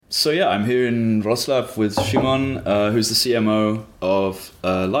So yeah, I'm here in Wrocław with Szymon, who's the CMO of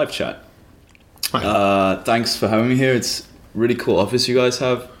LiveChat. Hi. Thanks for having me here. It's really cool office you guys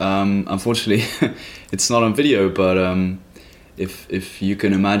have. Unfortunately, it's not on video, but if you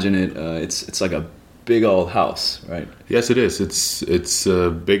can imagine it, it's like a big old house, right? Yes, it is. It's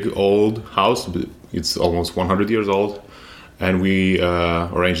a big old house. It's almost 100 years old, and we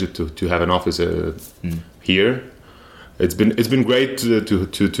arranged it to have an office here. It's been great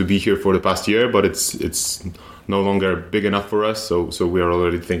to be here for the past year, but it's no longer big enough for us. So we are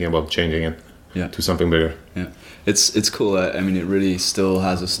already thinking about changing it to something bigger. Yeah, it's cool. I mean, it really still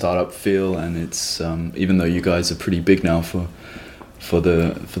has a startup feel, and it's even though you guys are pretty big now for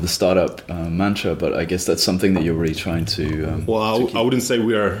the startup mantra, but I guess that's something that you're really trying to. I wouldn't say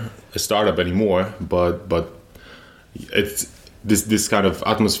we are a startup anymore, but it's. This kind of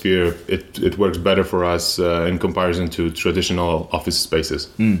atmosphere, it works better for us in comparison to traditional office spaces.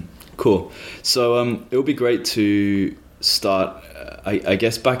 Cool. So it would be great to start, I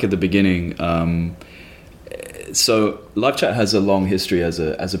guess, back at the beginning. So LiveChat has a long history as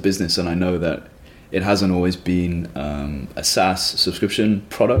a business, and I know that it hasn't always been a SaaS subscription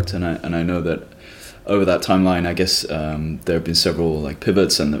product, and I know that over that timeline, I guess there have been several like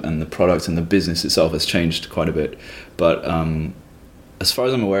pivots, and the product and the business itself has changed quite a bit. But as far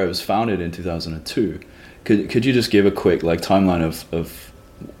as I'm aware, it was founded in 2002. Could you just give a quick like timeline of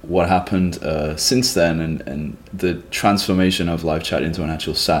what happened since then and the transformation of LiveChat into an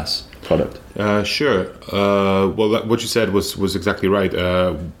actual SaaS product? Sure. Well, what you said was exactly right.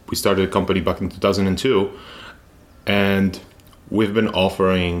 We started a company back in 2002, and we've been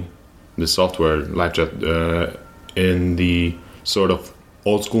offering the software LiveChat in the sort of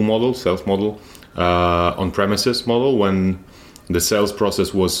old school model, sales model, on premises model. When the sales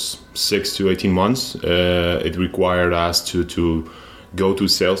process was 6 to 18 months, it required us to go to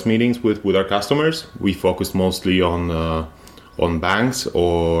sales meetings with our customers. We focused mostly on banks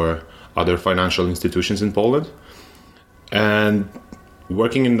or other financial institutions in Poland, and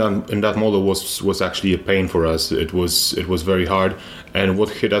working in that model was actually a pain for us. It was very hard, and what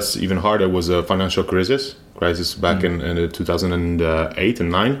hit us even harder was a financial crisis back in 2008 and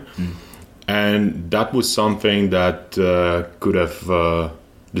 9, and that was something that could have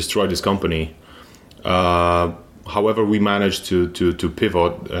destroyed this company. However, we managed to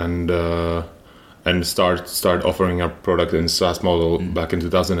pivot and start offering our product in SaaS model back in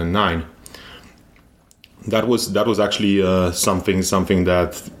 2009. That was actually something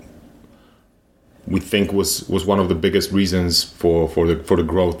that we think was one of the biggest reasons for the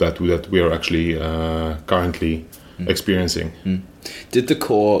growth that we are actually currently experiencing.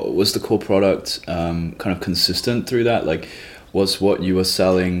 Was the core product kind of consistent through that? Like, was what you were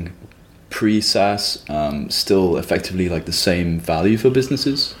selling pre-SaaS still effectively like the same value for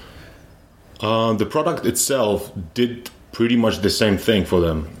businesses? The product itself did pretty much the same thing for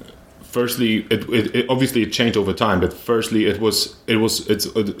them. Firstly, it obviously it changed over time, but firstly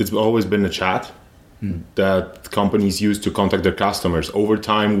it's always been a chat that companies use to contact their customers. Over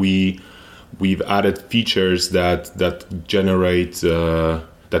time, we've added features that generate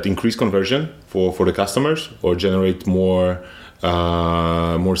that increase conversion for the customers or generate more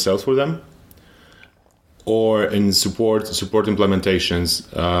sales for them, or in support implementations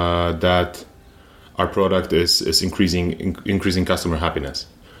that our product is increasing customer happiness.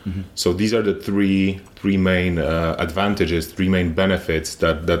 So these are the three main advantages, three main benefits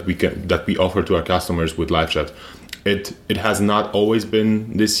that we offer to our customers with LiveChat. It has not always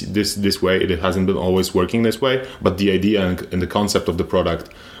been this way. It hasn't been always working this way, but the idea and the concept of the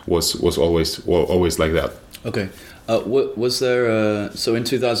product was always like that. Okay. Was there so in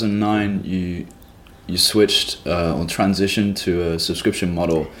 2009 you switched or transitioned to a subscription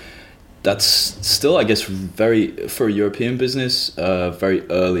model? That's still, I guess, for a European business, very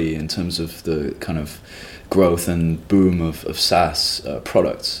early in terms of the kind of growth and boom of SaaS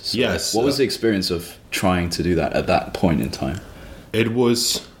products. So yes. What was the experience of trying to do that at that point in time? It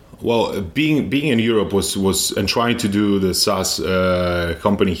was, being in Europe was and trying to do the SaaS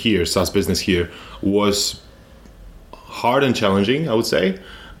company here, SaaS business here, was hard and challenging, I would say,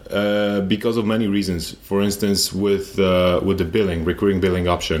 because of many reasons. For instance, with the recurring billing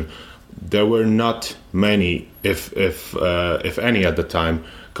option, there were not many, if any at the time,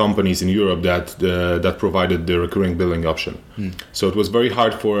 companies in Europe that provided the recurring billing option. So it was very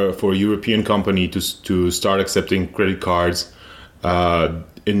hard for a European company to start accepting credit cards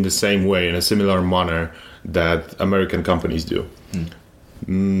in the same way, in a similar manner that American companies do.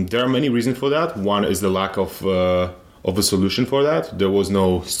 There are many reasons for that. One is the lack of a solution for that. There was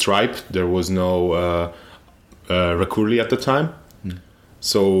no Stripe, there was no Recurly at the time.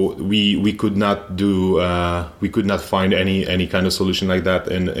 So we could not do we could not find any kind of solution like that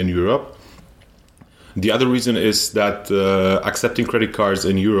in Europe. The other reason is that accepting credit cards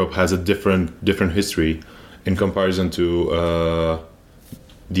in Europe has a different history in comparison to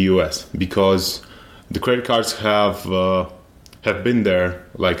the US, because the credit cards have been there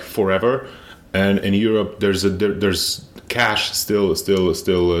like forever, and in Europe there's cash still is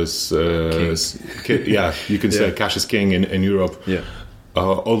yeah, you can say cash is king in Europe. Yeah.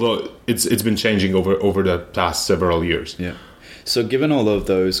 Although it's been changing over the past several years. Yeah. So given all of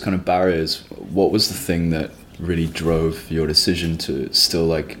those kind of barriers, what was the thing that really drove your decision to still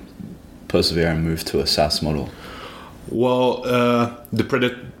like persevere and move to a SaaS model? Well, the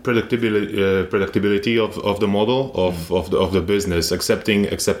predictability of the model of the business, accepting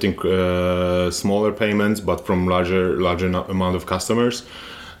smaller payments, but from larger amount of customers.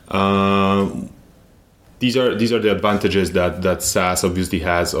 These are the advantages that SaaS obviously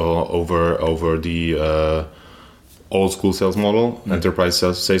has over the old school sales model, enterprise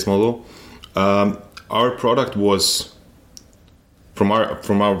sales model. Our product was, from our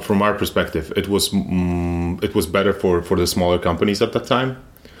perspective, it was better for the smaller companies at that time.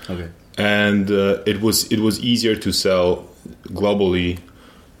 Okay. And it was easier to sell globally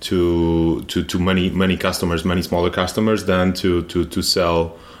to many customers, many smaller customers, than to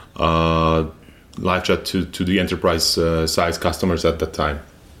sell live chat to the enterprise size customers at that time.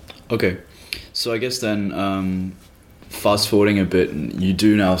 Okay. So I guess then, fast forwarding a bit, you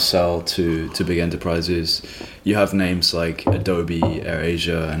do now sell to big enterprises. You have names like Adobe,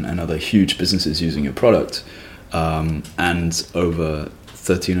 AirAsia, and other huge businesses using your product, and over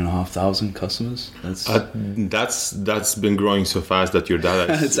 13,500 customers. That's been growing so fast that your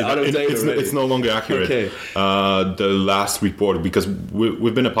data it's out of date already. It's no longer accurate. Okay. The last report, because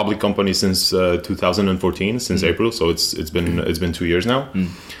we've been a public company since 2014, since April, so it's been 2 years now.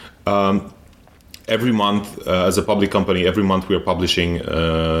 Every month, as a public company, every month we are publishing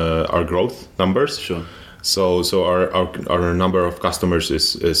our growth numbers. Sure. So our number of customers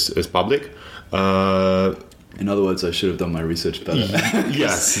is public. In other words, I should have done my research better.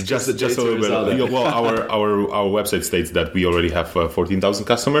 Yes, just a little bit. Well, our website states that we already have 14,000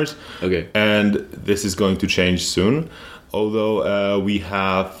 customers. Okay. And this is going to change soon. Although we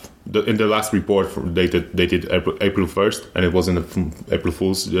have in the last report dated April 1st, and it wasn't an April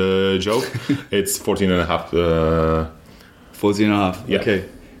Fool's joke. It's 14.5. 14.5. Yeah. Okay.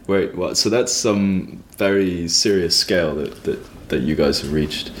 Wait. What? So that's some very serious scale that you guys have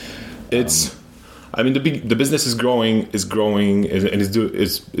reached. I mean, the business is growing, and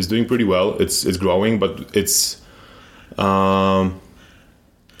is doing pretty well. It's growing, but it's always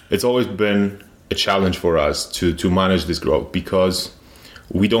been a challenge for us to manage this growth, because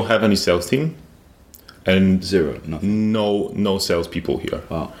we don't have any sales team, and no salespeople here.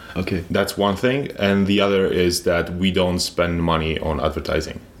 Wow. Okay. That's one thing, and the other is that we don't spend money on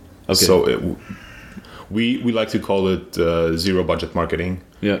advertising. Okay. So we like to call it zero budget marketing.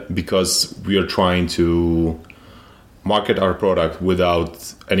 Yeah. Because we are trying to market our product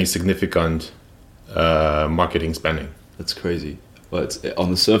without any significant marketing spending. That's crazy. Well,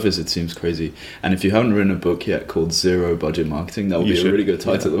 on the surface, it seems crazy. And if you haven't written a book yet called Zero Budget Marketing, that would be a really good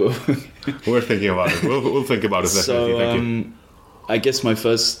title. Yeah. We're thinking about it. We'll think about it. So, Thank you. I guess my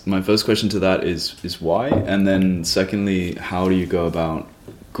first question to that is why, and then secondly, how do you go about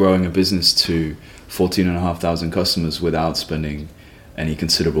growing a business to 14,500 customers without spending any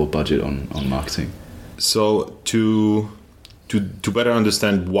considerable budget on marketing? So to better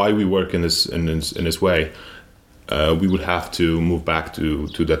understand why we work in this way, we would have to move back to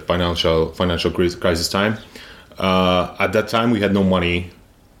that financial crisis time. At that time, we had no money.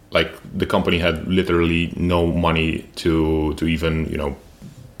 Like, the company had literally no money to even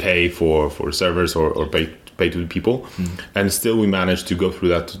pay for servers or pay to the people, and still we managed to go through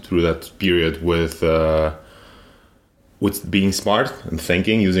that period with being smart and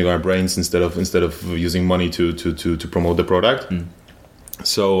thinking, using our brains instead of using money to promote the product.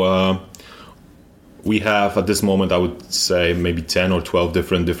 So we have at this moment, I would say, maybe 10 or 12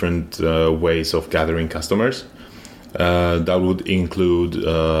 different ways of gathering customers. That would include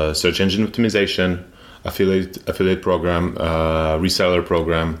search engine optimization, affiliate program, reseller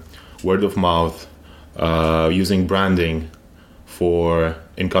program, word of mouth, using branding for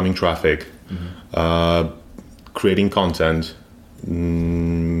incoming traffic, creating content,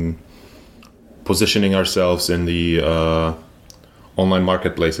 positioning ourselves in the online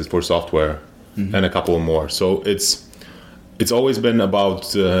marketplaces for software, and a couple more. So it's always been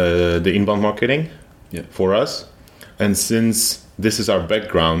about the inbound marketing for us. And since this is our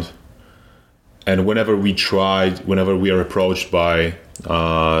background, and whenever we are approached by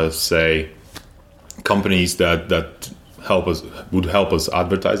say companies that would help us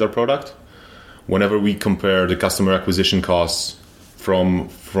advertise our product. Whenever we compare the customer acquisition costs from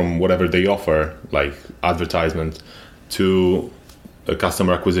whatever they offer, like advertisement, to a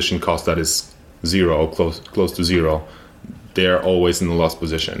customer acquisition cost that is zero, close to zero, they're always in the lost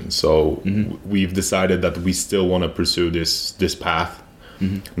position. So we've decided that we still want to pursue this path,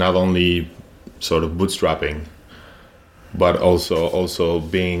 not only sort of bootstrapping, but also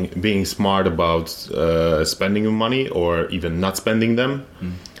being smart about spending your money or even not spending them,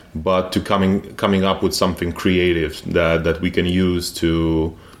 but to coming up with something creative that we can use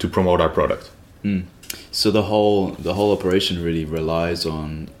to promote our product. So the whole operation really relies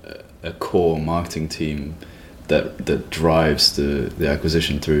on a core marketing team that drives the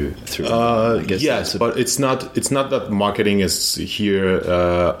acquisition through. I guess yes, but it's not that marketing is here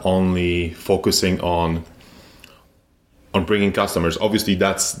only focusing on bringing customers. Obviously,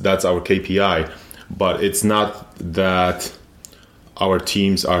 that's our KPI, but it's not that our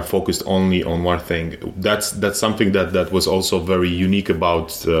teams are focused only on one thing. That's something that was also very unique about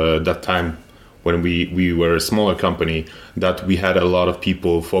that time when we were a smaller company, that we had a lot of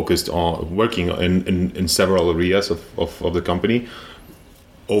people focused on working in several areas of the company.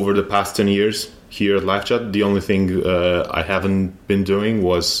 Over the past 10 years here at LiveChat, the only thing I haven't been doing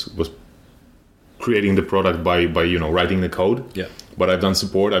was creating the product by writing the code. Yeah. But I've done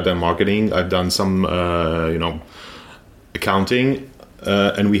support, I've done marketing, I've done some accounting,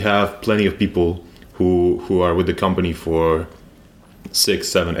 and we have plenty of people who are with the company for 6,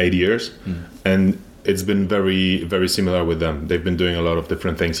 7, 8 years, and it's been very, very similar with them. They've been doing a lot of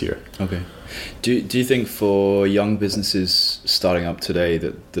different things here. Okay. Do you think for young businesses starting up today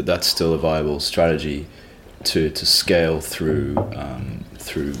that's still a viable strategy to scale through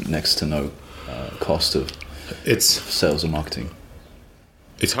next to no cost of sales and marketing?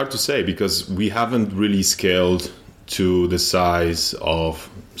 It's hard to say because we haven't really scaled to the size of,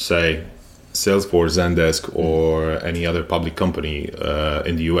 say, Salesforce, Zendesk, or any other public company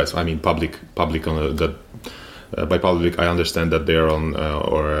in the US. I mean, public on that. By public, I understand that they're on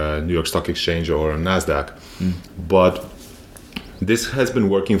New York Stock Exchange or Nasdaq. But this has been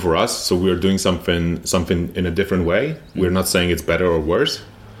working for us, so we're doing something in a different way. We're not saying it's better or worse.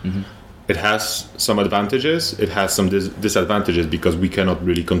 It has some advantages. It has some disadvantages because we cannot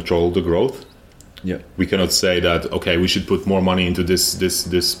really control the growth. Yeah, we cannot say that, okay, we should put more money into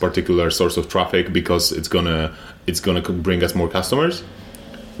this particular source of traffic because it's gonna bring us more customers.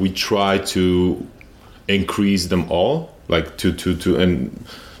 We try to increase them all, like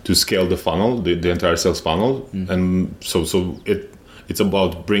to scale the funnel, the entire sales funnel, and so it's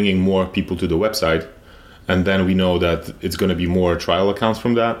about bringing more people to the website, and then we know that it's going to be more trial accounts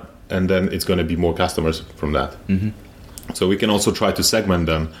from that, and then it's going to be more customers from that. So we can also try to segment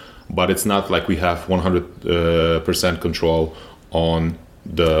them. But it's not like we have 100% control on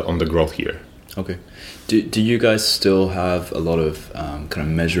the growth here. Okay. Do you guys still have a lot of kind of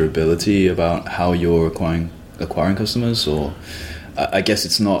measurability about how you're acquiring customers? Or I guess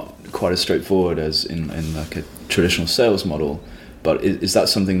it's not quite as straightforward as in like a traditional sales model. But is that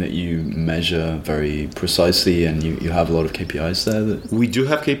something that you measure very precisely, and you have a lot of KPIs there? We do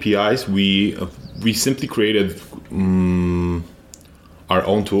have KPIs. We simply created our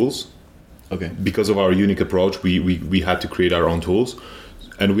own tools. Okay. Because of our unique approach, we had to create our own tools,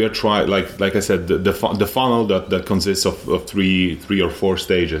 and we are trying. Like I said, the funnel that consists of three or four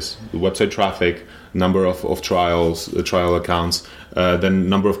stages: the website traffic, number of trial accounts, then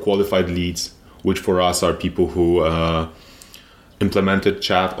number of qualified leads, which for us are people who implemented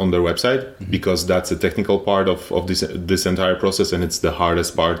chat on their website, because that's a technical part of this entire process, and it's the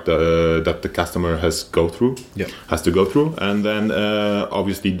hardest part that the customer has to go through. And then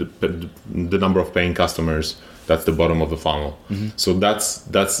obviously the number of paying customers, that's the bottom of the funnel. So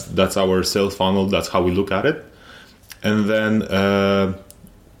that's our sales funnel. That's how we look at it. And then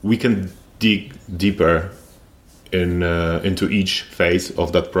we can dig deeper into each phase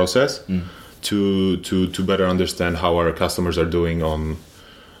of that process to better understand how our customers are doing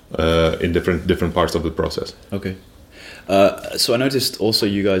in different parts of the process. Okay. So I noticed also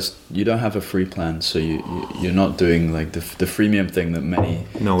you don't have a free plan, so you're not doing like the freemium thing that many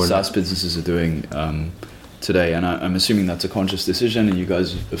SaaS businesses are doing today, and I'm assuming that's a conscious decision, and you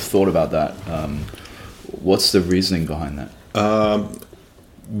guys have thought about that. What's the reasoning behind that?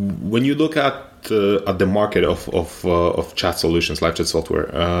 When you look at the market of chat solutions, live chat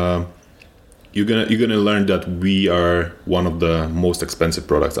software, you're gonna learn that we are one of the most expensive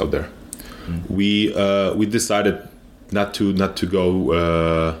products out there. We decided not to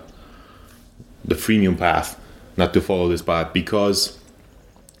go the freemium path, not to follow this path, because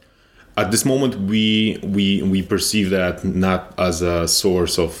At this moment, we perceive that not as a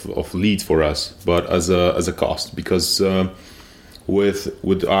source of leads for us, but as a cost, because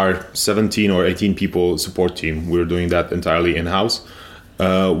with our 17 or 18 people support team, we're doing that entirely in-house.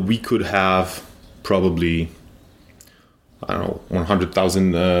 We could have probably, I don't know,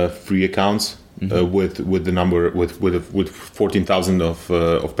 100,000 free accounts. With the number with 14,000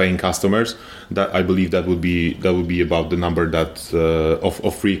 of paying customers, that I believe that would be about the number that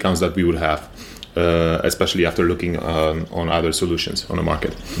of free accounts that we would have, especially after looking on other solutions on the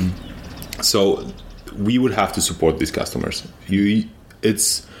market. So we would have to support these customers.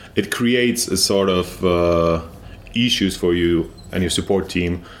 It creates a sort of issues for you and your support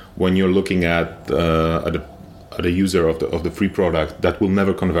team when you're looking at the user of the free product that will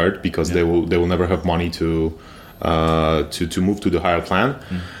never convert, because they will never have money to move to the higher plan.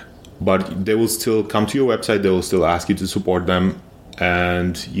 But they will still come to your website, they will still ask you to support them,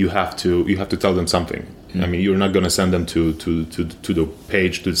 and you have to tell them something. I mean, you're not going to send them to the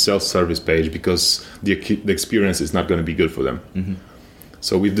page, to the self-service page, because the experience is not going to be good for them.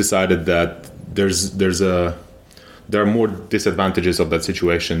 So we've decided that there are more disadvantages of that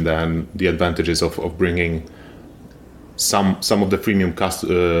situation than the advantages of bringing some of the freemium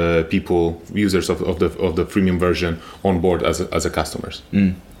people, users of the freemium version, on board as a customers.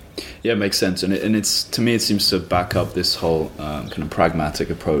 Yeah, it makes sense, and it's, to me, it seems to back up this whole kind of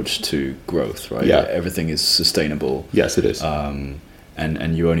pragmatic approach to growth, right? Yeah, everything is sustainable. Yes, it is.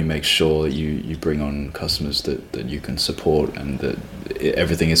 And you only make sure that you bring on customers that you can support, and that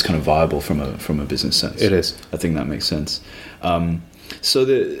everything is kind of viable from a business sense. It is. I think that makes sense. So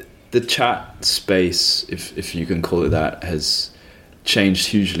the chat space, if you can call it that, has changed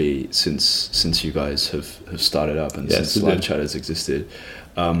hugely since you guys have started up, and since live chat has existed.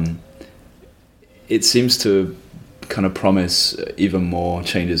 It seems to kind of promise even more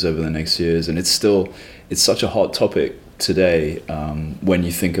changes over the next years, and it's such a hot topic today when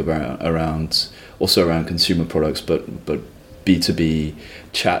you think around consumer products, but B2B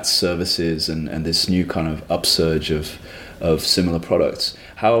chat services and this new kind of upsurge of similar products.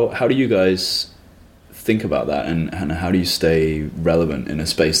 How do you guys think about that, and how do you stay relevant in a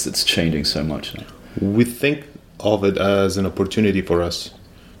space that's changing so much now? We think of it as an opportunity for us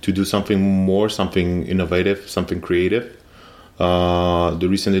to do something more, something innovative, something creative. The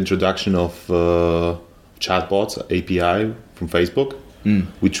recent introduction of chatbots API from Facebook,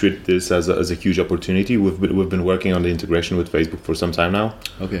 we treat this as a huge opportunity. We've been working on the integration with Facebook for some time now.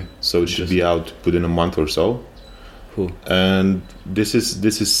 Okay, so it should be out within a month or so. Cool. And this is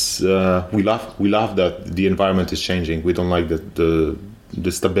we love that the environment is changing. We don't like the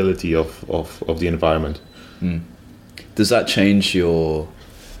stability of the environment. Does that change your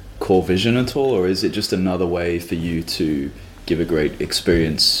core vision at all, or is it just another way for you to give a great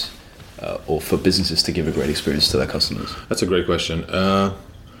experience, or for businesses to give a great experience to their customers? That's a great question.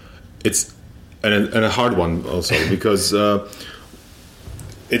 It's and a hard one also, because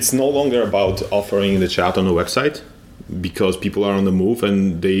it's no longer about offering the chat on the website, because people are on the move,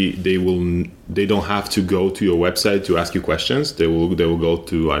 and they don't have to go to your website to ask you questions. They will go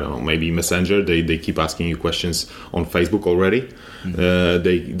to, I don't know, maybe Messenger. They keep asking you questions on Facebook already.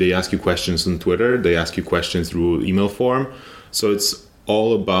 They ask you questions on Twitter. They ask you questions through email form. So it's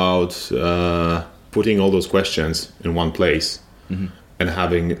all about putting all those questions in one place and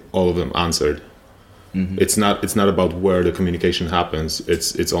having all of them answered. It's not about where the communication happens.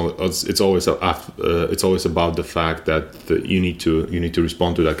 It's always about the fact that you need to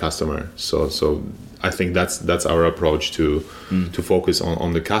respond to that customer. So I think that's our approach to focus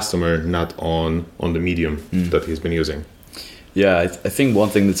on the customer, not on the medium that he's been using. Yeah, I think one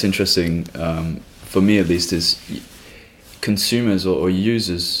thing that's interesting, for me at least, is consumers or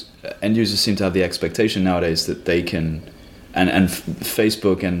end users seem to have the expectation nowadays that they can. And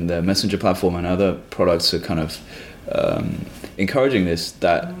Facebook and the Messenger platform and other products are kind of encouraging this,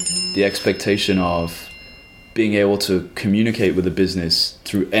 that the expectation of being able to communicate with a business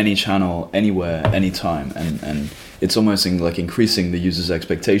through any channel, anywhere, anytime, and it's almost like increasing the user's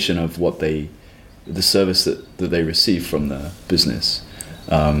expectation of the service that they receive from the business.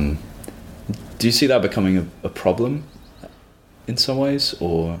 Do you see that becoming a problem in some ways,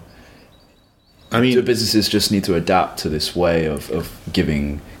 or? I mean, do businesses just need to adapt to this way of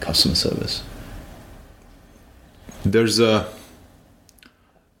giving customer service? There's in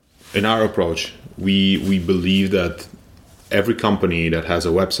our approach, we believe that every company that has a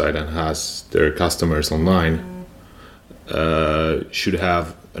website and has their customers online should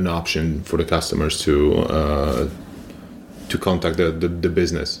have an option for the customers to contact the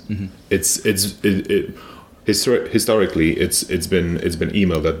business. historically it's been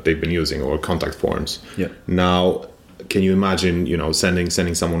email that they've been using, or contact forms. Yeah. Now, can you imagine, sending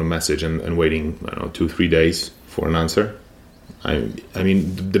someone a message and waiting, I don't know, 2-3 days for an answer? I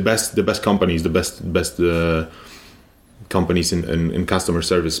mean, the best companies, the best companies in customer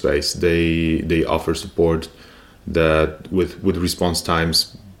service space, they offer support that with response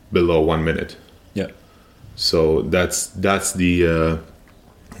times below 1 minute. Yeah. So that's the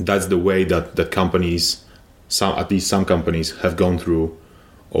way that companies, at least some companies, have gone through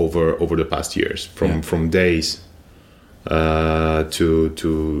over the past years, from days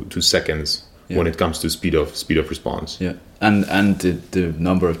to seconds, when it comes to speed of response. Yeah. And the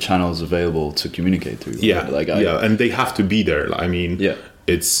number of channels available to communicate through. Right? And they have to be there. I mean,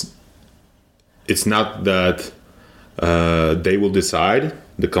 it's not that they will decide.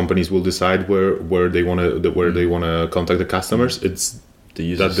 The companies will decide where they want to contact the customers. It's the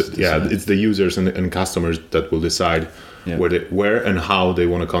users. It's the users and customers that will decide where and how they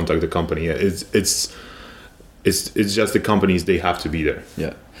want to contact the company. It's just the companies, they have to be there.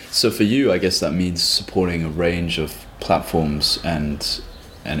 Yeah. So for you, I guess that means supporting a range of platforms and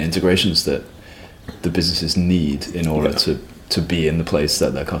integrations that the businesses need in order to be in the place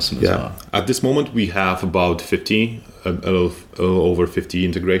that their customers are. At this moment, we have about 50, a little over 50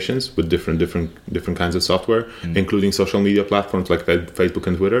 integrations with different kinds of software, including social media platforms like Facebook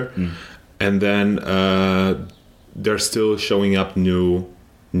and Twitter. And then they're still showing up new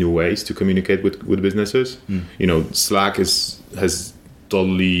ways to communicate with businesses. Slack has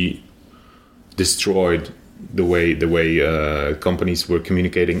totally destroyed the way companies were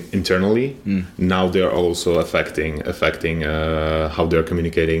communicating internally. Now they're also affecting how they're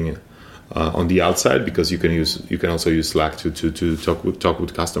communicating on the outside, because you can also use Slack to talk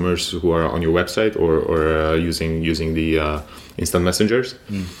with customers who are on your website or using the instant messengers.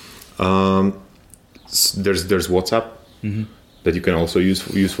 There's WhatsApp. That you can also use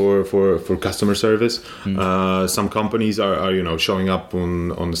for customer service. Some companies are showing up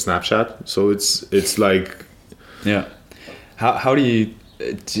on Snapchat, so it's like, How do you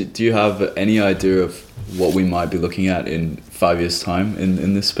have any idea of what we might be looking at in 5 years' time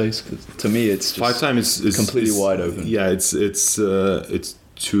in this space? 'Cause to me, it's just 5 times is completely wide open. Yeah, it's a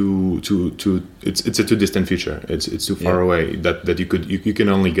too distant future. It's too far away that you can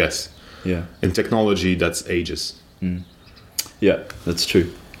only guess. Yeah. In technology, that's ages. Yeah, that's true.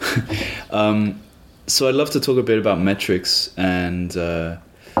 So I'd love to talk a bit about metrics, and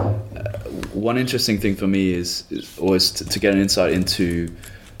one interesting thing for me is always to get an insight into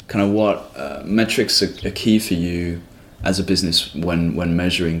kind of what metrics are key for you as a business when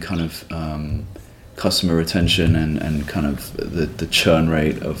measuring kind of customer retention and kind of the churn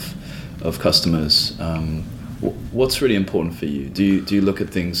rate of customers. What's really important for you? Do you look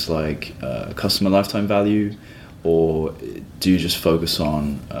at things like customer lifetime value, or do you just focus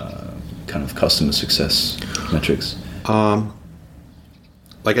on kind of customer success metrics?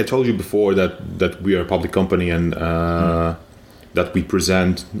 Like I told you before, that we are a public company, and that we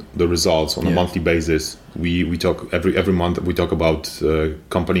present the results on a monthly basis. We talk every month. We talk about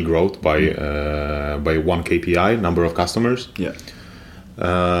company growth by one KPI, number of customers. Yeah.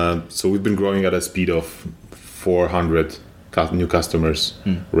 So we've been growing at a speed of 400 new customers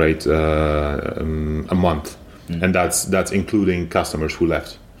rate a month. And that's including customers who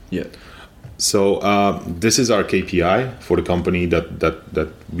left. Yeah. So this is our KPI for the company that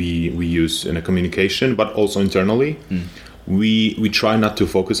we use in a communication, but also internally. We try not to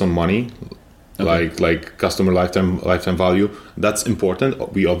focus on money, like customer lifetime value. That's important.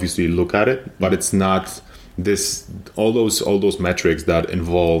 We obviously look at it, but it's not this. All those metrics that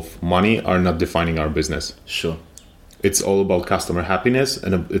involve money are not defining our business. Sure. It's all about customer happiness,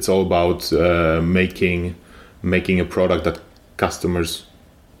 and it's all about making a product that customers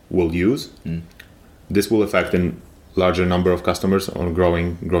will use. This will affect a larger number of customers on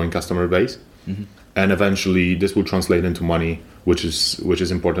growing customer base, and eventually this will translate into money, which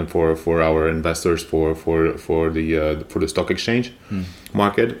is important for our investors, for the stock exchange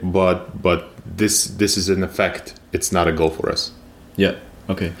market. But this is an effect. It's not a goal for us. Yeah.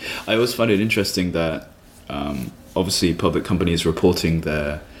 Okay. I always find it interesting that obviously public companies reporting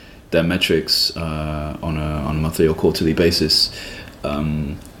their metrics on a monthly or quarterly basis.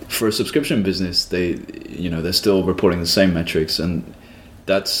 For a subscription business, they're still reporting the same metrics, and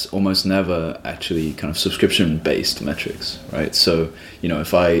that's almost never actually kind of subscription based metrics, right? So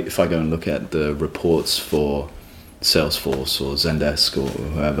if I go and look at the reports for Salesforce or Zendesk or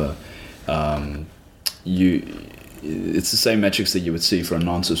whoever, it's the same metrics that you would see for a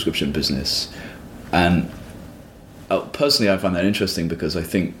non-subscription business. And personally, I find that interesting because I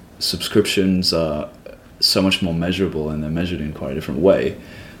think subscriptions are so much more measurable, and they're measured in quite a different way.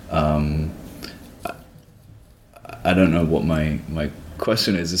 I don't know what my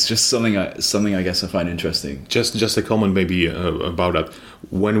question is. It's just something I guess I find interesting. Just a comment maybe about that.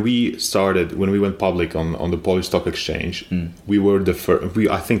 When we went public on the Polish Stock Exchange, we were the first.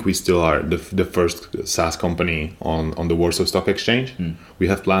 I think we still are the first SaaS company on the Warsaw Stock Exchange. We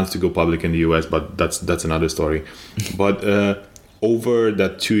have plans to go public in the US, but that's another story. But over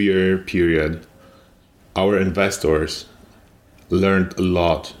that 2-year period, our investors learned a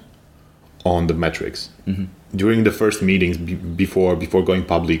lot on the metrics. During the first meetings before going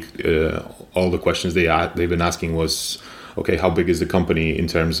public, all the questions they've been asking was, okay, how big is the company in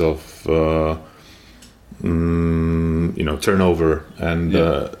terms of turnover, and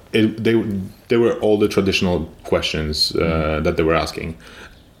they were all the traditional questions that they were asking.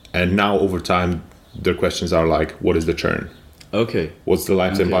 And now over time, their questions are like, what is the churn? Okay. What's the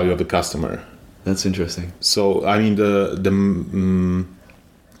lifetime value of the customer? That's interesting. So I mean,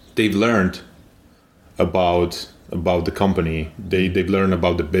 they've learned about the company. They've learned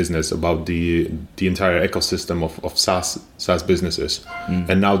about the business, about the entire ecosystem of SaaS businesses,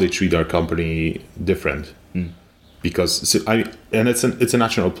 and now they treat our company different because it's a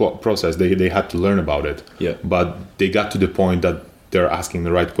natural process. They had to learn about it, but they got to the point that they're asking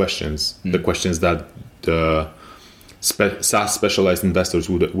the right questions, the questions that the SaaS specialized investors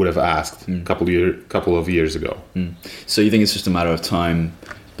would have asked a couple of years ago. So you think it's just a matter of time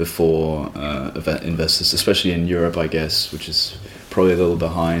before investors, especially in Europe, I guess, which is probably a little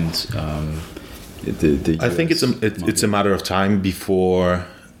behind the US I think it's a matter of time before,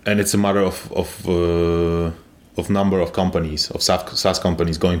 and it's a matter of number of companies, of SaaS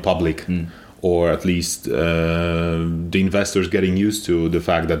companies going public, or at least the investors getting used to the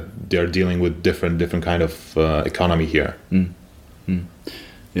fact that they're dealing with different kind of economy here.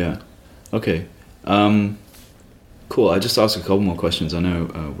 Yeah. Okay. Cool. I just asked a couple more questions. I know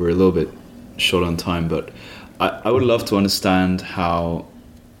we're a little bit short on time, but I would love to understand how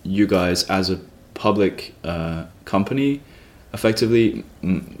you guys, as a public company, effectively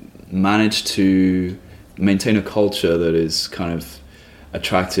manage to maintain a culture that is kind of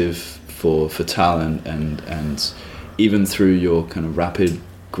attractive for talent, and even through your kind of rapid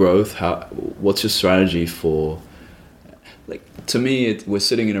growth. What's your strategy for? Like, to me, we're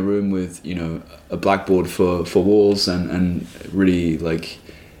sitting in a room with, a blackboard for walls, and really, like,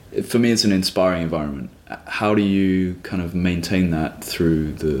 for me, it's an inspiring environment. How do you kind of maintain that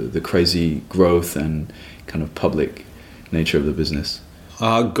through the crazy growth and kind of public nature of the business?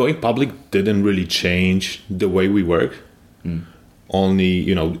 Going public didn't really change the way we work. Only,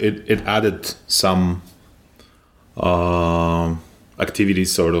 it added some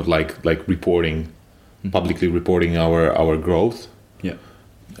activities, sort of like reporting, publicly reporting our growth. Yeah.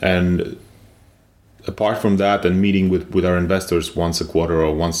 And apart from that, and meeting with our investors once a quarter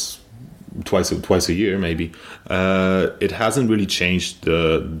or twice a year maybe, it hasn't really changed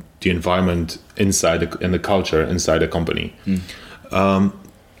the environment inside and the culture inside the company. I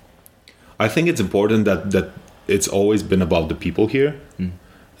think it's important that it's always been about the people here,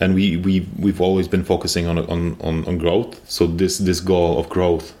 and we've always been focusing on growth. So this goal of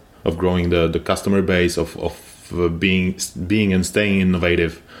growth, of growing the customer base, of being and staying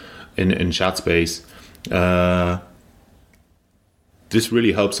innovative in chat space, this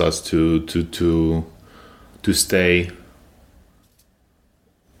really helps us to stay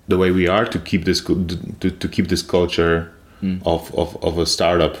the way we are, to keep this culture of a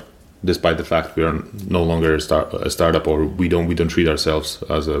startup, despite the fact we are no longer a startup, or we don't treat ourselves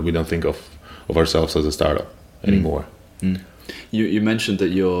we don't think of ourselves as a startup anymore. You mentioned that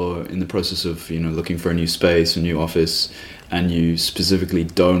you're in the process of looking for a new space, a new office, and you specifically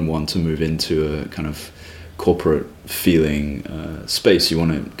don't want to move into a kind of corporate feeling space. You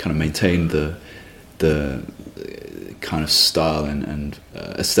want to kind of maintain the kind of style and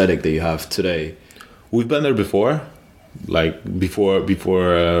aesthetic that you have today. We've been there before. Like before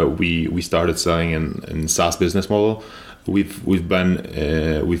we started selling in SaaS business model, we've spent,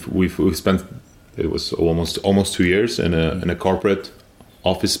 it was almost 2 years in a corporate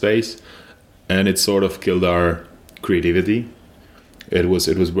office space, and it sort of killed our creativity. It was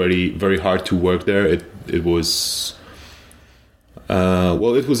very, very hard to work there. It was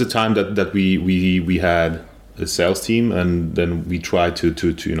it was a time that we had a sales team, and then we tried to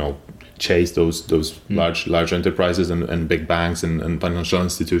chase those large enterprises and big banks and financial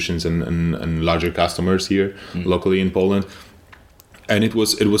institutions and larger customers here locally in Poland. And it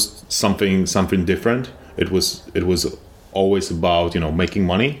was something different. It was always about making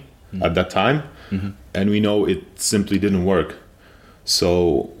money at that time, and we know it simply didn't work.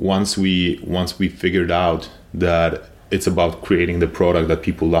 So once we figured out that it's about creating the product that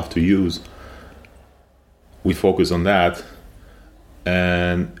people love to use, we focus on that,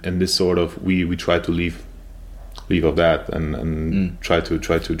 and this sort of we try to leave of that, and try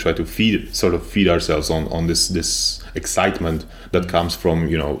to feed ourselves on this excitement that comes from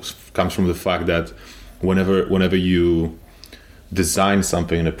the fact that whenever you design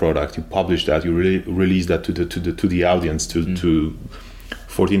something in a product, you publish that, you really release that to the audience, to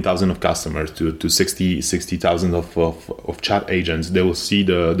 14,000 of customers, to 60,000 of chat agents. They will see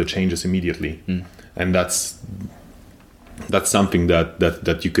the changes immediately, and that's something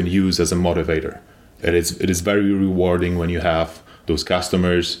that you can use as a motivator. It is very rewarding when you have those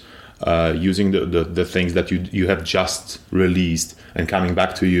customers using the things that you have just released and coming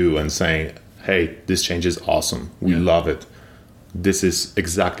back to you and saying, "Hey, this change is awesome. We love it. This is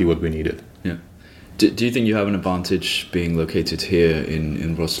exactly what we needed." Yeah. Do you think you have an advantage being located here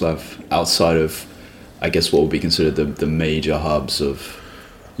in Wrocław, outside of, I guess, what would be considered the major hubs of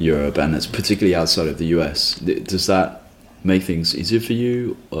Europe, and it's particularly outside of the US? Does that make things easier for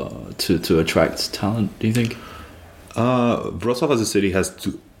you to attract talent, do you think? Wrocław as a city has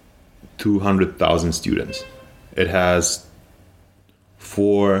 200,000 students. It has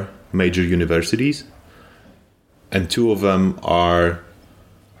 4 major universities, and 2 of them are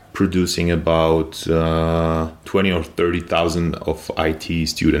producing about 20 or 30,000 of IT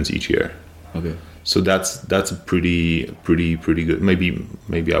students each year. Okay. So that's pretty good.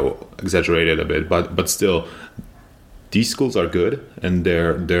 Maybe I will exaggerate it a bit, but still, these schools are good, and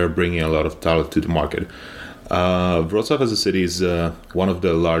they're bringing a lot of talent to the market. Wrocław as a city is one of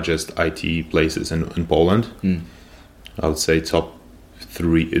the largest IT places in Poland. I would say top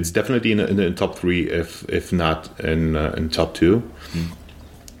 3. It's definitely in the top 3, if not in top 2.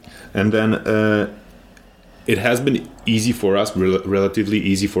 And then it has been easy for us, relatively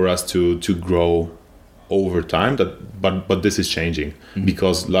easy for us to grow over time. But this is changing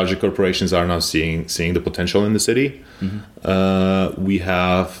because larger corporations are now seeing the potential in the city. We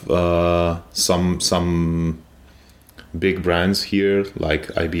have some big brands here like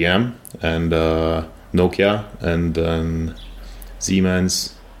IBM and Nokia and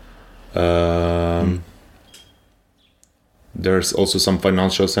Siemens. There's also some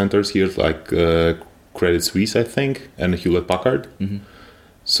financial centers here like Credit Suisse, I think, and Hewlett Packard.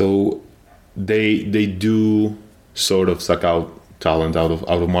 So they do sort of suck out talent out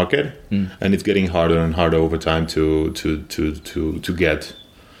of market, and it's getting harder and harder over time to get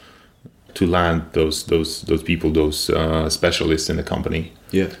to land those people, those specialists in the company.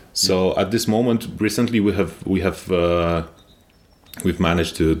 Yeah. So at this moment, recently we've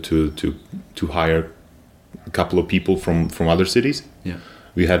managed to hire a couple of people from other cities. Yeah.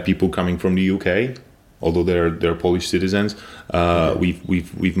 We had people coming from the UK, although they're Polish citizens.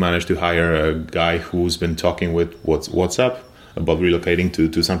 We've managed to hire a guy who's been talking with WhatsApp about relocating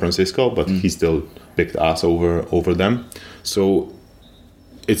to San Francisco, but he still picked us over them. So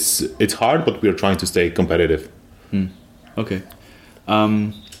it's hard, but we're trying to stay competitive. Okay.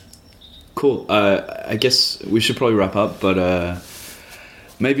 Cool. I guess we should probably wrap up, but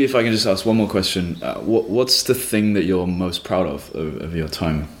maybe if I can just ask one more question. What's the thing that you're most proud of your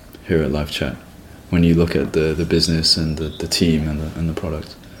time here at LiveChat, when you look at the business and the team and the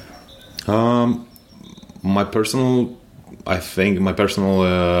product? My personal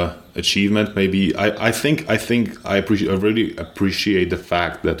achievement, maybe I think I really appreciate the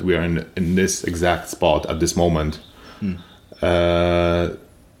fact that we are in this exact spot at this moment.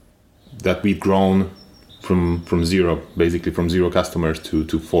 That we've grown from zero, basically from 0 customers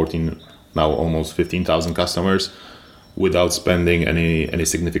to 14, now almost 15,000 customers, without spending any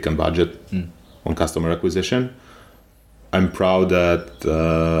significant budget on customer acquisition. I'm proud that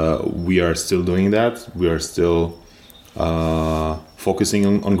we are still doing that. We are still focusing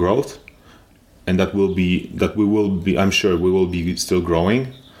on growth, and that we will be. I'm sure we will be still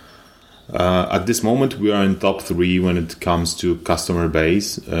growing. At this moment, we are in top 3 when it comes to customer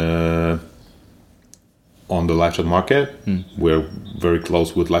base on the LiveChat market. We're very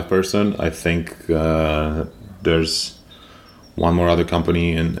close with LivePerson. I think there's one more other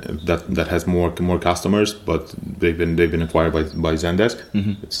company that has more customers, but they've been acquired by Zendesk.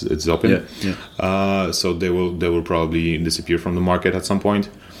 It's open. Yeah. So they will probably disappear from the market at some point.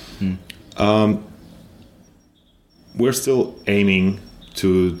 We're still aiming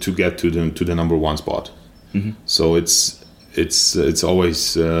to get to the number 1 spot. So it's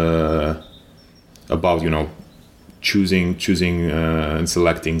always about choosing and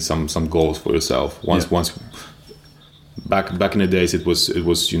selecting some goals for yourself. Once back in the days, it was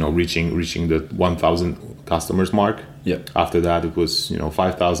reaching the 1,000 customers mark, Yeah. After that, it was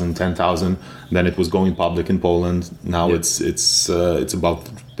 5,000, 10,000. Then it was going public in Poland. Now Yeah. it's about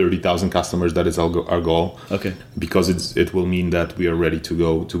 30,000 customers. That is our goal. Okay. Because it will mean that we are ready to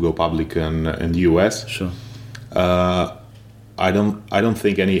go public in the US. Sure. I don't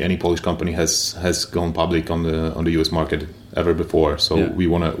think any Polish company has gone public on the US market ever before. So Yeah. we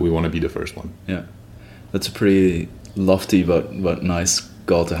wanna be the first one. Yeah. That's a pretty lofty but nice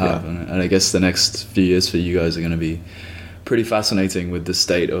goal to have. Yeah. And I guess the next few years for you guys are going to be pretty fascinating with the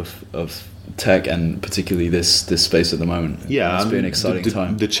state of tech and particularly this space at the moment. Yeah, it's been an exciting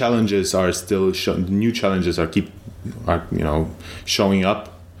time. The challenges are still new challenges are showing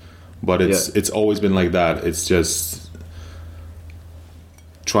up, but it's always been like that. It's just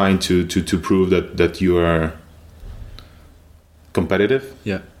trying to prove that you are competitive.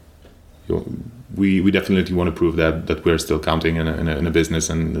 Yeah. We definitely want to prove that we're still counting in a business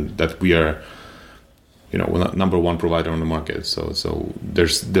and that we are number one provider on the market. So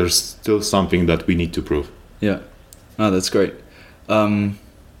there's still something that we need to prove. Yeah. Oh, that's great.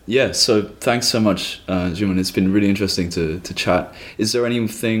 So thanks so much, Szymon. It's been really interesting to chat. Is there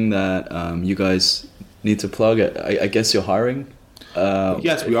anything that you guys need to plug? I guess you're hiring.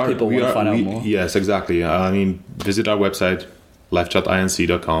 Yes, we are. People want to find out more. Yes, exactly. I mean, visit our website,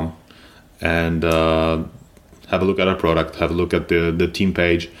 livechat.inc.com, and have a look at our product. Have a look at the team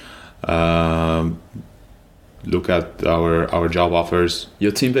page. Look at our job offers.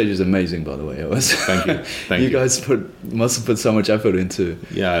 Your team page is amazing, by the way. Thank you. Thank you. You guys must have put so much effort into.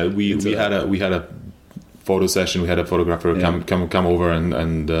 Yeah, we had a photo session. We had a photographer come over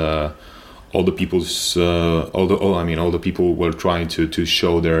and all the people were trying to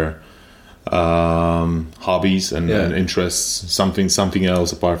show their hobbies and interests, something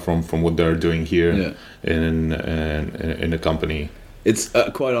else apart from what they're doing here in the company. It's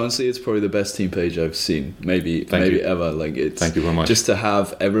quite honestly, it's probably the best team page I've seen, maybe ever. Like it's. Thank you very much. Just to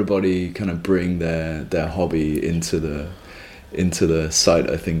have everybody kind of bring their hobby into the site,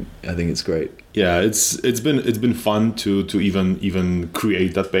 I think it's great. Yeah, it's been fun to even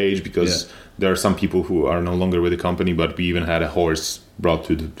create that page because there are some people who are no longer with the company, but we even had a horse brought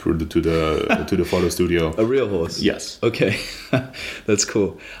to the photo studio. A real horse? Yes. Okay, that's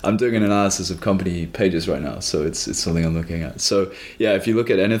cool. I'm doing an analysis of company pages right now, so it's something I'm looking at. So yeah, if you look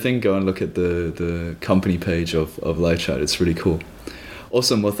at anything, go and look at the company page of LiveChat. It's really cool.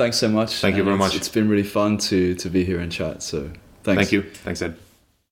 Awesome. Well, thanks so much. Thank you very much. It's been really fun to be here and chat. So thanks. Thank you. Thanks, Ed.